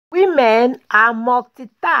Women are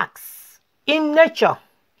multitask in nature.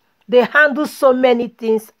 They handle so many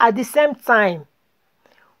things at the same time.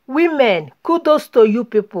 Women, kudos to you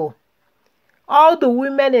people. All the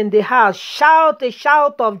women in the house, shout a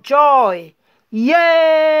shout of joy.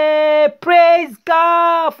 Yay! Praise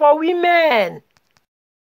God for women.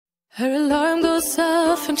 Her alarm goes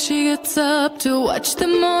off and she gets up to watch the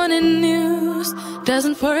morning news.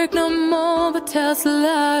 Doesn't work no more but tells a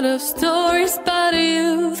lot of stories about her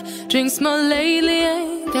youth. Drinks more lately,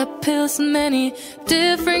 ain't got pills in many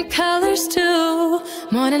different colors too.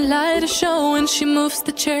 Morning light is showing, she moves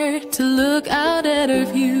the chair to look out at her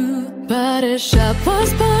view. But her shop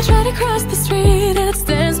was built right across the street, and it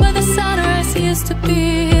stands where the sunrise used to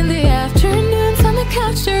be. In the afternoons on the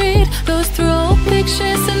couch to read, goes through old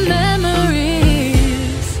pictures and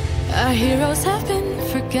memories. Our heroes have been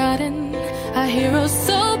forgotten, our heroes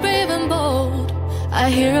so brave and bold. Our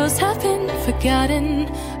heroes have been forgotten,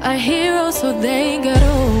 our heroes so they got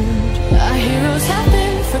old. Our heroes have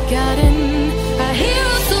been forgotten, our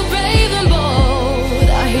heroes so brave and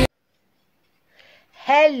bold.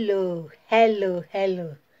 Hello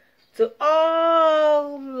to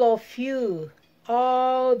all of you,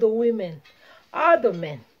 all the women, all the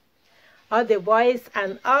men, all the boys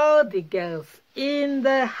and all the girls in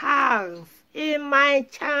the house, in my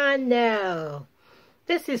channel.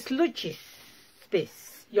 This is Luchis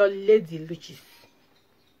Space, your lady Luchis.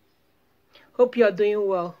 Hope you're doing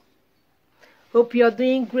well. Hope you're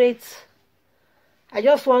doing great. I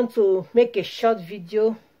just want to make a short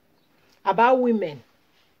video about women.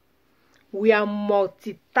 We are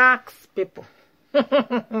multitask people.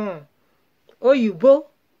 Oyubo,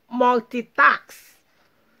 multitask.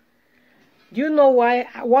 Do you know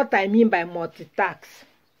what I mean by multitask?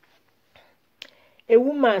 A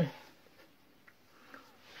woman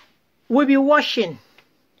will be washing,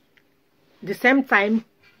 the same time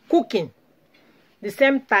cooking, the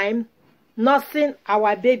same time nursing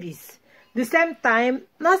our babies, the same time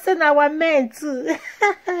nursing our men too.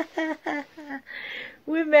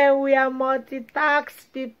 Women, we are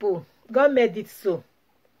multitask people. God made it so.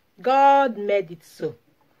 God made it so.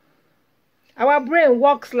 Our brain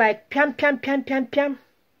works like piam, piam, piam, piam, piam.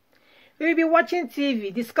 You'll be watching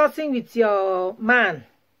TV, discussing with your man.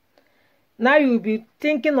 Now you'll be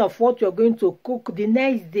thinking of what you're going to cook the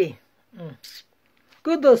next day.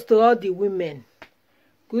 Kudos to all the women.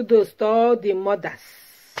 Kudos to all the mothers.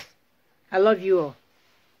 I love you all.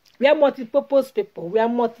 We are multi-purpose people. We are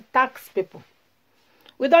multitask people.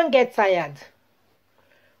 We don't get tired.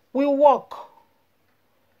 We work.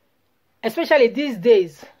 Especially these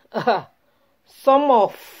days.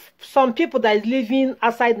 Some people that is living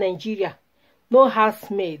outside Nigeria, no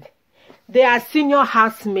housemaid. They are senior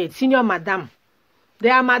housemaid, senior madam.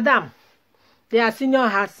 They are madam. They are senior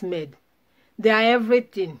housemaid. They are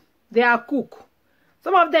everything. They are cook.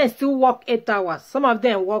 Some of them still work 8 hours. Some of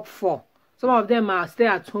them work 4. Some of them are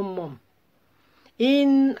stay-at-home mom.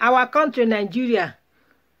 In our country, Nigeria,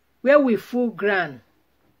 where we full ground,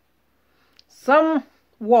 some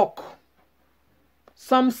work,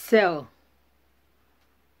 some sell.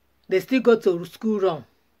 They still go to school run.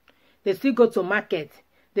 They still go to market.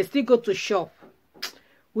 They still go to shop.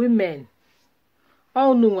 Women,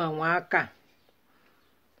 all nuwaka.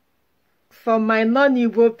 For my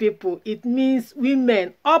non-Igbo people, it means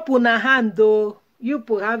women. Up on a hand though. You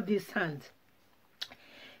people have this hand.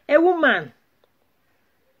 A woman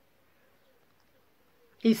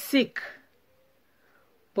is sick,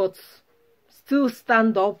 but still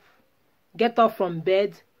stand up, get up from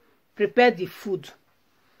bed, prepare the food,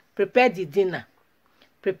 prepare the dinner,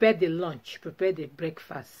 prepare the lunch, prepare the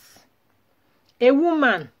breakfast. A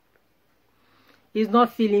woman is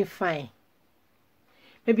not feeling fine.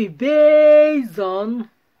 Maybe based on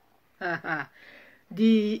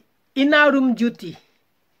the inner room duty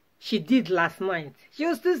she did last night. She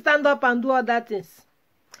will still stand up and do other things.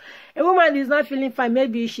 A woman is not feeling fine.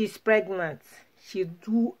 Maybe she's pregnant. She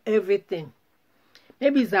do everything.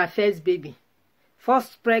 Maybe it's her first baby.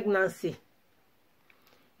 First pregnancy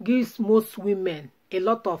gives most women a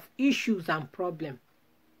lot of issues and problems.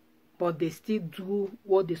 But they still do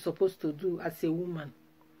what they're supposed to do as a woman.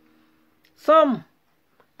 Some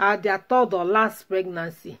are their third or last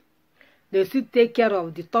pregnancy. They still take care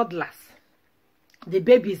of the toddlers, the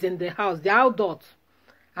babies in the house, the adults,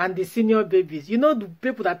 and the senior babies. You know the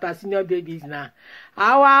people that are senior babies now.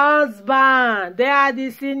 Our husband, they are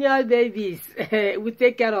the senior babies. We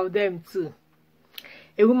take care of them too.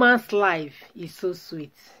 A woman's life is so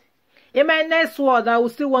sweet. In my next world, I will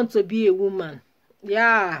still want to be a woman.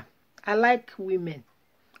 Yeah, I like women.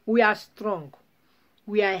 We are strong.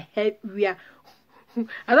 We are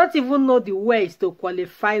I don't even know the ways to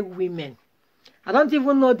qualify women. I don't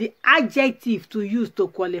even know the adjective to use to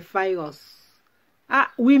qualify us.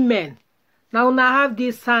 Women. Now I have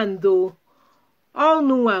this hand though. All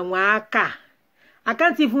no one aka. I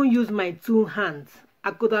can't even use my 2 hands.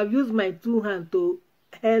 I could have used my 2 hands to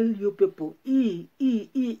help you people.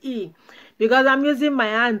 Because I'm using my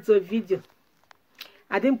hand to video.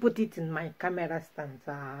 I didn't put it in my camera stand.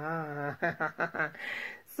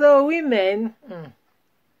 So women,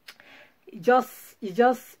 it's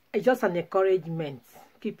just an encouragement.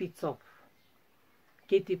 Keep it up.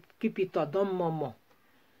 Keep it up. Don't murmur.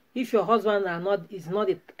 If your husband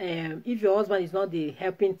if your husband is not the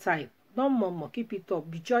helping type, don't murmur. Keep it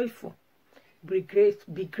up. Be joyful. Be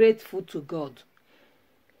grateful to God.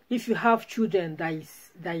 If you have children that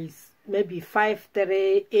is maybe 5,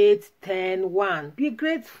 3, 8, 10, 1, be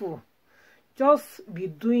grateful. Just be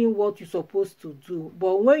doing what you're supposed to do.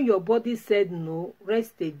 But when your body said no,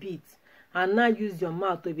 rest a bit and now use your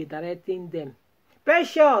mouth to be directing them.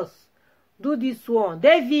 Precious, do this one.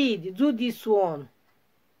 David, do this one.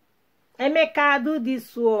 Emeka, do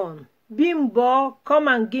this one. Bimbo, come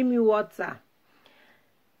and give me water.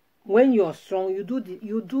 When you're strong, you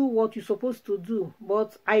do what you're supposed to do.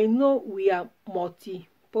 But I know we are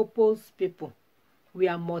multi-purpose people. We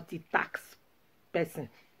are multi-task person.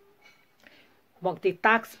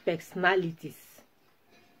 Multi-task personalities.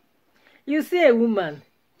 You see a woman,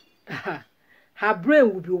 her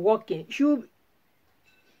brain will be working. She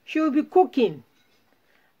will be cooking,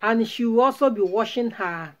 and she will also be washing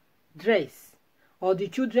her dress or the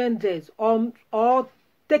children's dress or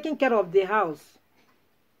taking care of the house.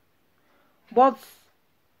 But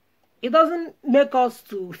it doesn't make us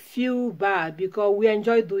to feel bad because we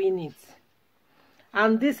enjoy doing it.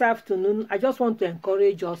 And this afternoon, I just want to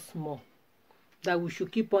encourage us more that we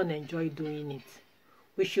should keep on enjoying doing it.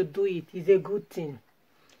 We should do it. It's a good thing.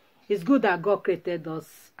 It's good that God created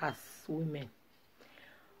us as women.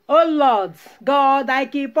 Oh Lord, God, I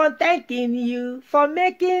keep on thanking you for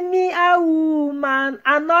making me a woman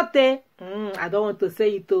and not a... I don't want to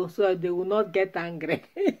say it too, so they will not get angry.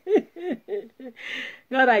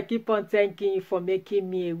 God, I keep on thanking you for making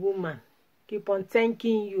me a woman. Keep on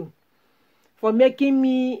thanking you for making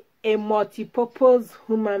me a multi-purpose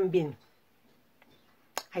human being.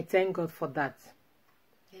 I thank God for that.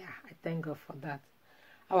 Yeah, I thank God for that.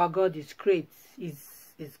 Our God is great. He's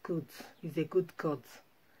good. He's a good God.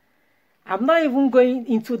 I'm not even going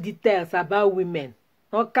into details about women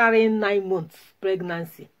not carrying 9 months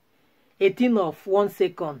pregnancy. 18 of 1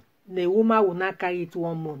 second. The woman will not carry it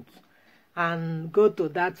 1 month and go to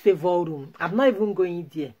that favor room. I'm not even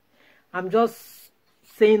going there. I'm just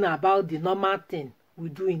saying about the normal thing we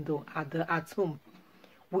do at home.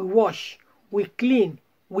 We wash, we clean,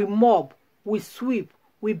 we mop, we sweep,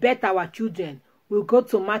 we bathe our children, we go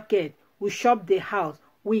to market, we shop the house,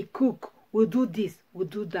 we cook, we do this, we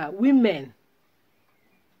do that. Women,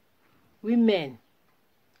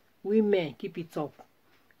 keep it up.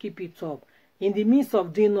 Keep it up. In the midst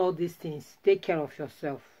of doing all these things, take care of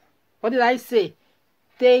yourself. What did I say?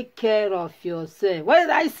 Take care of yourself. What did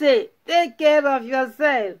I say? Take care of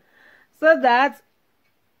yourself. So that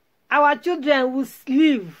our children will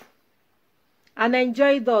live and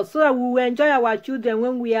enjoy us. So that we will enjoy our children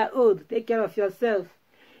when we are old. Take care of yourself.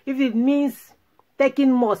 If it means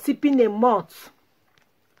taking more, sipping a malt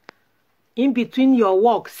in between your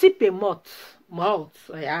work, sip a malt. Malt.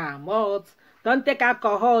 Yeah, malt. Don't take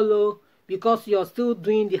alcohol because you're still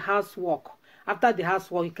doing the housework. After the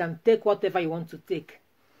housework, you can take whatever you want to take.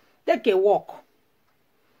 Take a walk.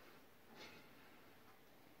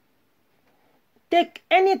 Take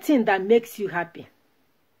anything that makes you happy.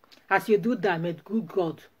 As you do that, may good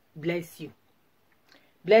God bless you.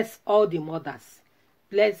 Bless all the mothers.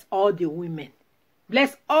 Bless all the women.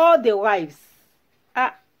 Bless all the wives.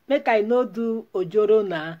 Make I no do ojoro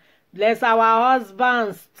now. Bless our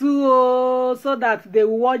husbands too, so that they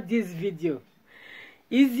will watch this video.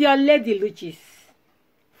 Is your lady Luchis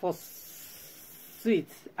for sweet?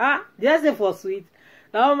 Did I say for sweet?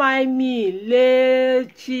 Don't mind me.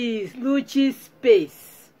 Luchis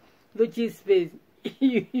space. Luchis space.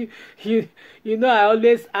 you know I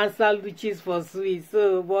always answer Luchis for sweet.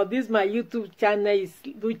 So, but this my YouTube channel is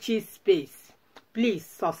Luchis space. Please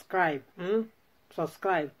subscribe.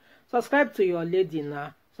 Subscribe. Subscribe to your lady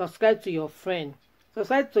now. Subscribe to your friend.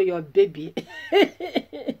 Subscribe to your baby.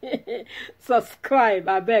 Subscribe.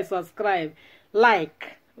 I bet subscribe.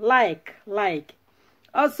 Like.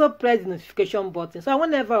 Also press the notification button. So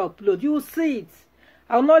whenever I upload, you will see it.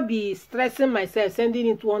 I will not be stressing myself, sending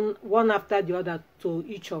it one after the other to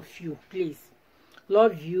each of you. Please.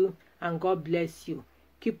 Love you and God bless you.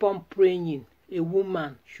 Keep on praying. a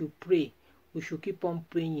woman should pray. We should keep on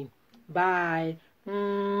praying. Bye.